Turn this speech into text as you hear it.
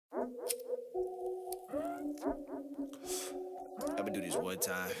I'ma do this one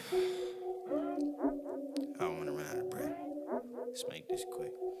time. I don't wanna run out of breath. Let's make this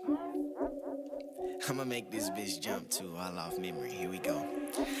quick. I'ma make this bitch jump too, all off memory. Here we go.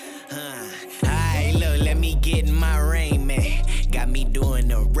 Alright, look, let me get in my rain, man. Got me doing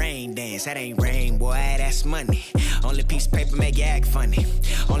the rain dance. That ain't rain, boy, that's money. Only piece of paper make you act funny.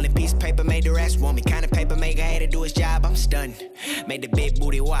 Only piece of paper made the rest want me. Kind of paper make a hater do his job, I'm stunned. Made the big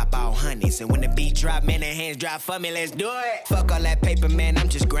booty whop all honeys. And when the beat drop, man, the hands drop for me, let's do it. Fuck all that paper, man, I'm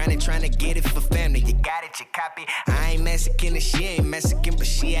just grinding, trying to get it for family. You got it, you copy. I ain't Mexican and she ain't Mexican, but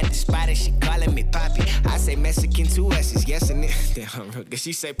she at the spot and she calling me Poppy. I say Mexican, 2 S's, yes and it. Damn,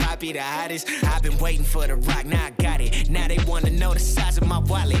 she say Poppy the hottest. I've been waiting for the rock, now I got it. Now they wanna know the size of my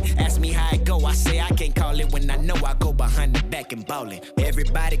wallet. Ask me how it go, I say I can't call it when I know I go behind the back and ballin'.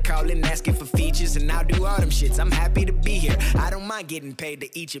 Everybody calling, asking for features, and I'll do all them shits. I'm happy to be here. I don't mind getting paid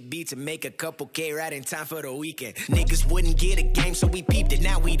to eat your beat to make a couple K right in time for the weekend. Niggas wouldn't get a game, so we peeped it.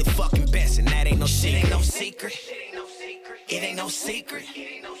 Now we the fucking best, and that ain't no shit. Ain't no secret. It ain't no secret.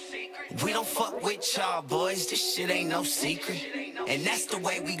 We don't fuck with y'all boys. This shit ain't no secret. And that's the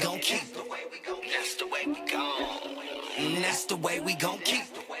way we gon' keep it. That's the way we gon'. And that's the way we gon' keep it.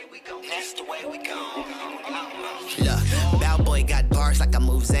 That's the way we gon'. Look, Bow Boy got bars like I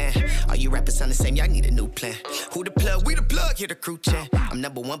moves in. All you rappers sound the same, y'all need a new plan. Who the plug? We the plug, here the crew chant. I'm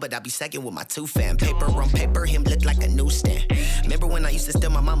 #1, but I be second with my 2 fam. Paper on paper, him look like a newsstand. Remember when I used to steal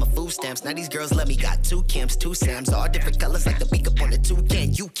my mama food stamps? Now these girls love me, got 2 Kims, 2 Sams. All different colors like the beak up on the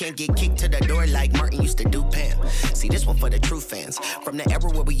toucan. You can't get kicked to the door like Martin used to do Pam. See, this one for the true fans. From the era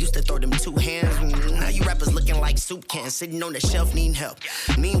where we used to throw them 2 hands. Now you rappers looking like soup cans, sitting on the shelf needing help.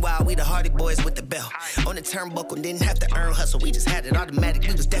 Meanwhile, we the Hardy Boys with the belt. On the turnbuckle, didn't have to earn hustle. We just had it automatic,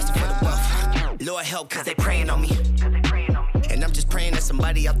 we was destined for the wealth. Lord help, cause they praying on me. And I'm just praying that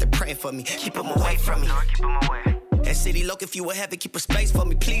somebody out there praying for me. Keep them away from me. And City Loc, if you would have it, keep a space for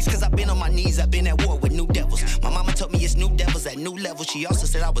me, please. Cause I've been on my knees, I've been at war with new devils. My mama told me it's new devils at new levels. She also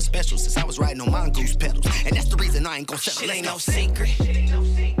said I was special since I was riding on mongoose pedals. And that's the reason I ain't gon' settle. Shit ain't no secret.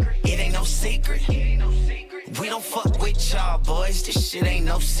 It ain't no secret. We don't fuck with y'all boys. This shit ain't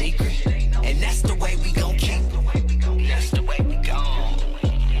no secret. And that's the way we gon' keep it. That's the way we gon'.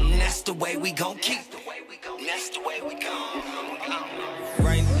 And that's the way we gon' keep it. That's the way we gon'.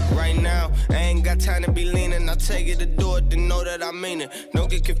 Right now, I ain't got time to be leaning. I take it to do it, to know that I mean it. Don't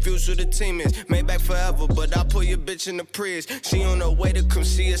get confused who the team is. Maybach forever, but I pull your bitch in the Prius. She on her way to come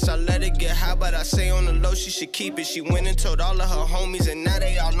see us. I let it get high, but I say on the low she should keep it. She went and told all of her homies, and now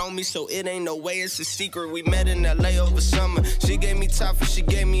they all know me, so it ain't no way it's a secret. We met in LA over summer. She gave me top, and she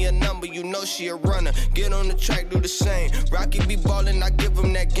gave me a number. You know she a runner. Get on the track, do the same. Rocky be ballin', I give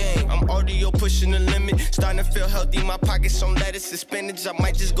him that game. I'm audio pushing the limit, starting to feel healthy. My pockets on lettuce and spinach. I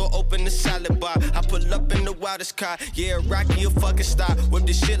might just go open the salad bar. I pull up in the wildest car. Yeah, Rocky a fucking star. Whip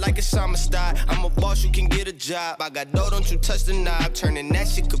this shit like it's summer style. I'm a boss, you can get a job. I got dough, don't you touch the knob. Turning that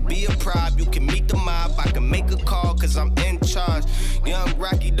shit could be a prop. You can meet the mob. I can make a call, cause I'm in charge. Young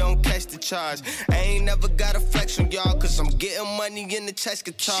Rocky, don't catch the charge. I ain't never got a flex on y'all, cause I'm getting money in the chest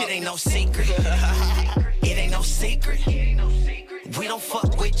guitar. Shit ain't no secret. It ain't no secret. We don't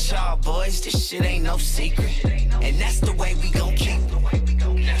fuck with y'all boys. This shit ain't no secret. And that's the way we gon' keep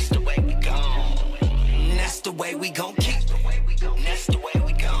it. That's the way we gon'. And that's the way we gon' keep it. That's the way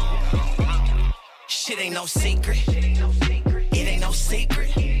we gon'. Shit ain't no secret. It ain't no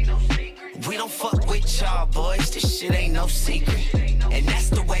secret. We don't fuck with y'all boys. This shit ain't no secret. And that's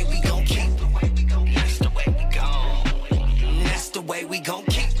the way we gon' keep it. That's the way we gon'. And that's the way we gon'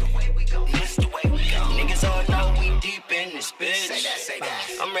 keep it. That's the way we gon'. Niggas all know we deep in this bitch. Say that, say that.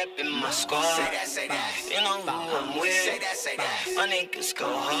 I'm reppin' my squad. Say that, say that. You know who I'm with. Say that, say that. My niggas go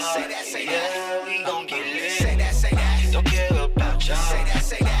hard. Say that, say that. Yeah, we gon' get lit. Say that, say that. Don't care about y'all. Say that,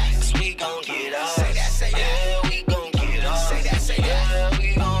 say that. Cause we gon' get ours. Say that, say that. Yeah, we gon' get ours. Say that, say that. Yeah,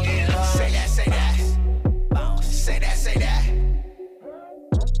 we gon' get ours. Say that, say that. Say that, say that.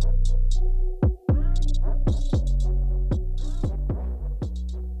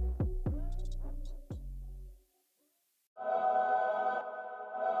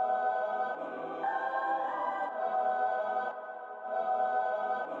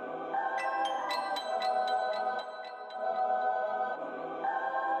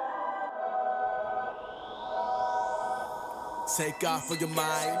 Take off for your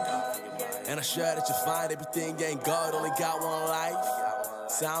mind, and I'm sure that you find everything ain't gold, only got one life.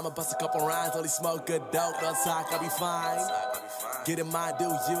 So I'ma bust a couple rhymes, only smoke good dope, don't talk, I'll be fine. Get in mine, do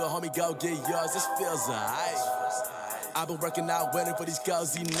you, homie, go get yours, this feels alright. I've been working out, waiting for these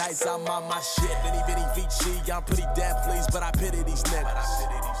cozy nights, I'm on my shit, Vinny Vici, I'm pretty damn pleased, but I pity these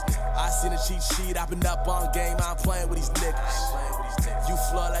niggas. I seen a cheat sheet, I've been up on game, I'm playing with these niggas. You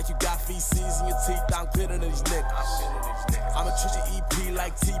flow like you got feces in your teeth, I'm cleaner than these niggas. I'ma treat your EP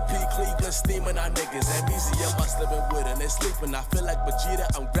like TP, Cleveland steaming our niggas. Amnesia must have been with her, they sleeping. I feel like Vegeta,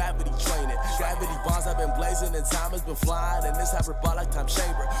 I'm gravity training. Gravity bonds have been blazing and time has been flying. And this hyperbolic time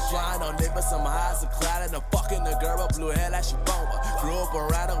chamber. Flying on neighbors, some highs and cloud. And I'm fucking the girl with blue hair like she bomba. Grew up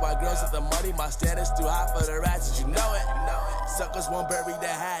around her white girls with the money. My standards too high for the ratchets, you know it. Suckers won't bury the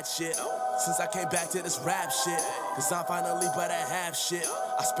hat shit. Since I came back to this rap shit, cause I'm finally better half shit.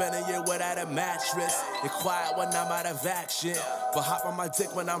 I spent a year without a mattress. Get quiet when I'm out of action, but hop on my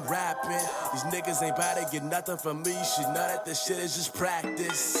dick when I'm rapping. These niggas ain't bout to get nothing from me. You should know that this shit is just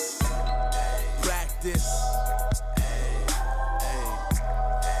practice. Practice.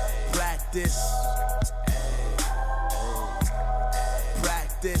 Practice.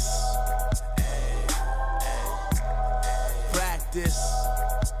 Practice. Practice.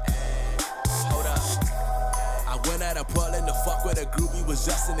 Hold up. I went out of Portland to fuck with a groupie, was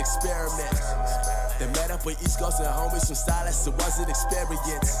just an experiment. They met up with East Coast and homies from stylists, it was an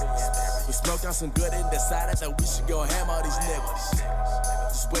experience. We smoked on some good and decided that we should go ham on these niggas.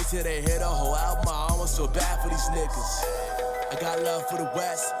 Just wait till they hear the whole album, I almost feel bad for these niggas. I got love for the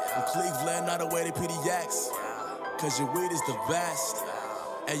West, and Cleveland all the way to PDX. Cause your weed is the best,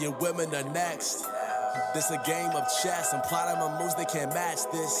 and your women are next. This a game of chess, I'm plotting my moves, they can't match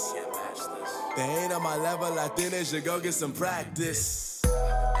this. They ain't on my level, I think they should go get some practice.